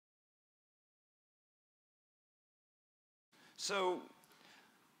So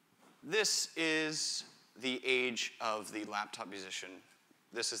this is the age of the laptop musician.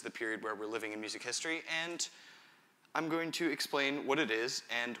 This is the period where we're living in music history, and I'm going to explain what it is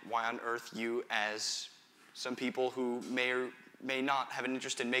and why on earth you, as some people who may or may not have an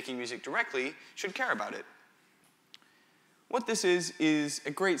interest in making music directly, should care about it. What this is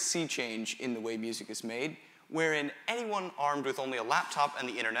a great sea change in the way music is made, wherein anyone armed with only a laptop and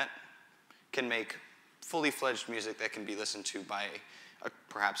the internet can make fully fledged music that can be listened to by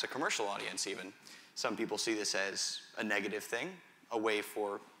perhaps a commercial audience even. Some people see this as a negative thing, a way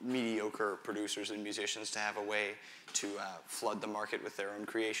for mediocre producers and musicians to have a way to flood the market with their own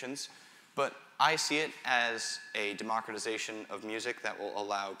creations. But I see it as a democratization of music that will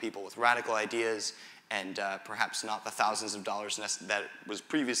allow people with radical ideas and perhaps not the thousands of dollars that was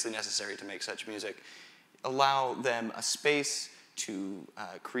previously necessary to make such music, allow them a space to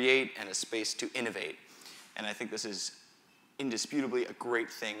create and a space to innovate. And I think this is indisputably a great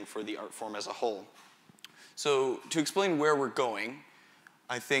thing for the art form as a whole. So to explain where we're going,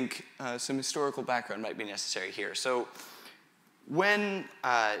 I think some historical background might be necessary here. So when,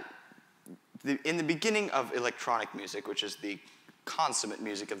 in the beginning of electronic music, which is the consummate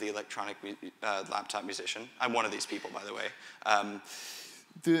music of the electronic laptop musician, I'm one of these people, by the way.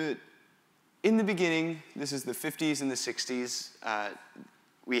 In the beginning, this is the 50s and the 60s,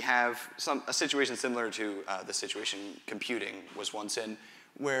 we have a situation similar to the situation computing was once in,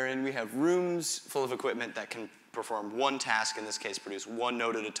 wherein we have rooms full of equipment that can perform one task, in this case produce one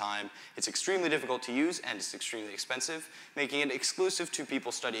note at a time. It's extremely difficult to use and it's extremely expensive, making it exclusive to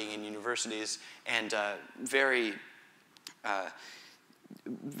people studying in universities and very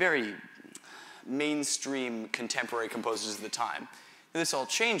mainstream contemporary composers of the time. This all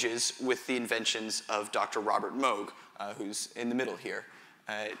changes with the inventions of Dr. Robert Moog, who's in the middle here,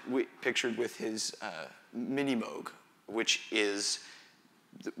 pictured with his Mini Moog, which is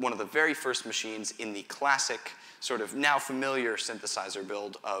one of the very first machines in the classic, sort of now familiar synthesizer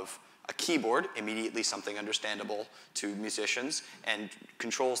build of a keyboard, immediately something understandable to musicians, and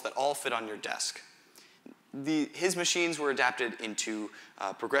controls that all fit on your desk. His machines were adapted into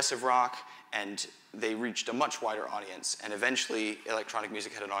progressive rock, and they reached a much wider audience, and eventually electronic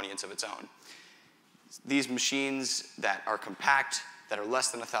music had an audience of its own. These machines that are compact, that are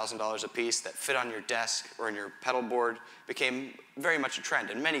less than $1,000 a piece, that fit on your desk or in your pedal board, became very much a trend,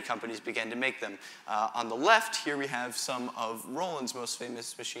 and many companies began to make them. On the left, here we have some of Roland's most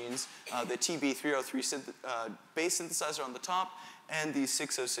famous machines, the TB-303 bass synthesizer on the top, and the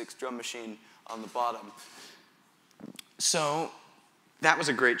 606 drum machine on the bottom. So that was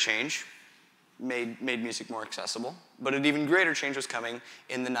a great change, made music more accessible, but an even greater change was coming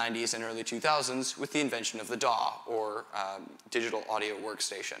in the 90s and early 2000s with the invention of the DAW, or digital audio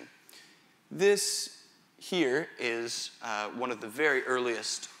workstation. This here is one of the very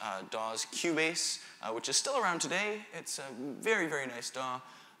earliest DAWs, Cubase, which is still around today. It's a very, very nice DAW,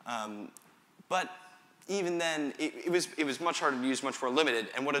 but even then, it was much harder to use, much more limited,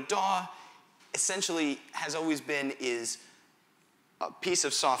 and what a DAW essentially has always been is a piece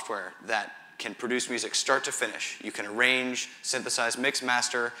of software that can produce music start to finish. You can arrange, synthesize, mix,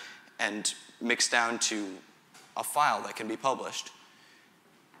 master, and mix down to a file that can be published.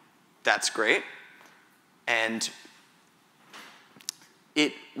 That's great. And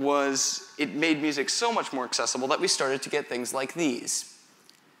it made music so much more accessible that we started to get things like these.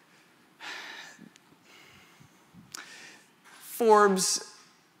 Forbes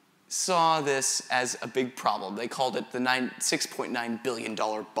saw this as a big problem. They called it the $6.9 billion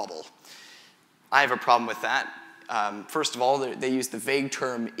bubble. I have a problem with that. First of all, they used the vague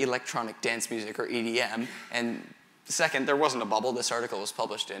term electronic dance music, or EDM, and second, there wasn't a bubble. This article was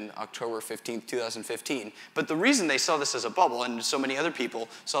published in October 15th, 2015. But the reason they saw this as a bubble, and so many other people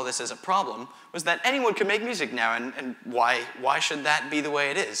saw this as a problem, was that anyone could make music now, and why should that be the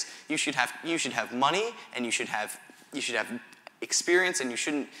way it is? You should have money, and you should have experience, and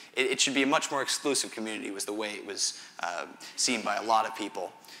it should be a much more exclusive community, was the way it was seen by a lot of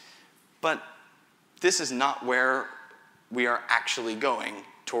people. But this is not where we are actually going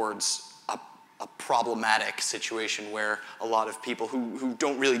towards a problematic situation where a lot of people who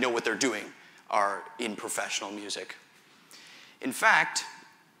don't really know what they're doing are in professional music. In fact,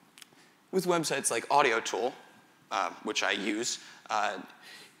 with websites like AudioTool, which I use,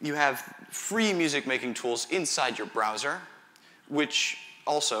 you have free music-making tools inside your browser, which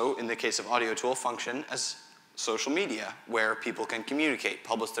also, in the case of AudioTool, function as social media, where people can communicate,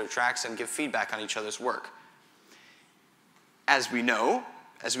 publish their tracks, and give feedback on each other's work. As we know,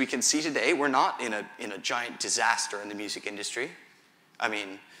 as we can see today, we're not in a giant disaster in the music industry. I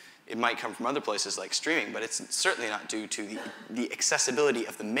mean, It might come from other places like streaming, but it's certainly not due to the accessibility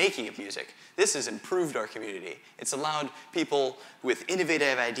of the making of music. This has improved our community. It's allowed people with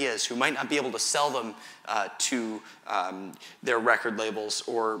innovative ideas who might not be able to sell them to their record labels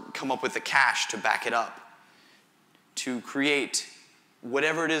or come up with the cash to back it up, to create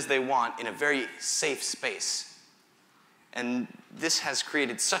whatever it is they want in a very safe space. And this has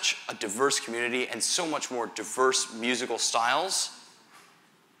created such a diverse community and so much more diverse musical styles.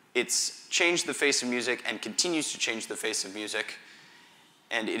 It's changed the face of music and continues to change the face of music.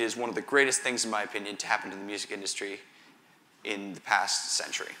 And it is one of the greatest things, in my opinion, to happen to the music industry in the past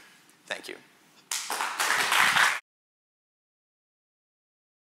century. Thank you.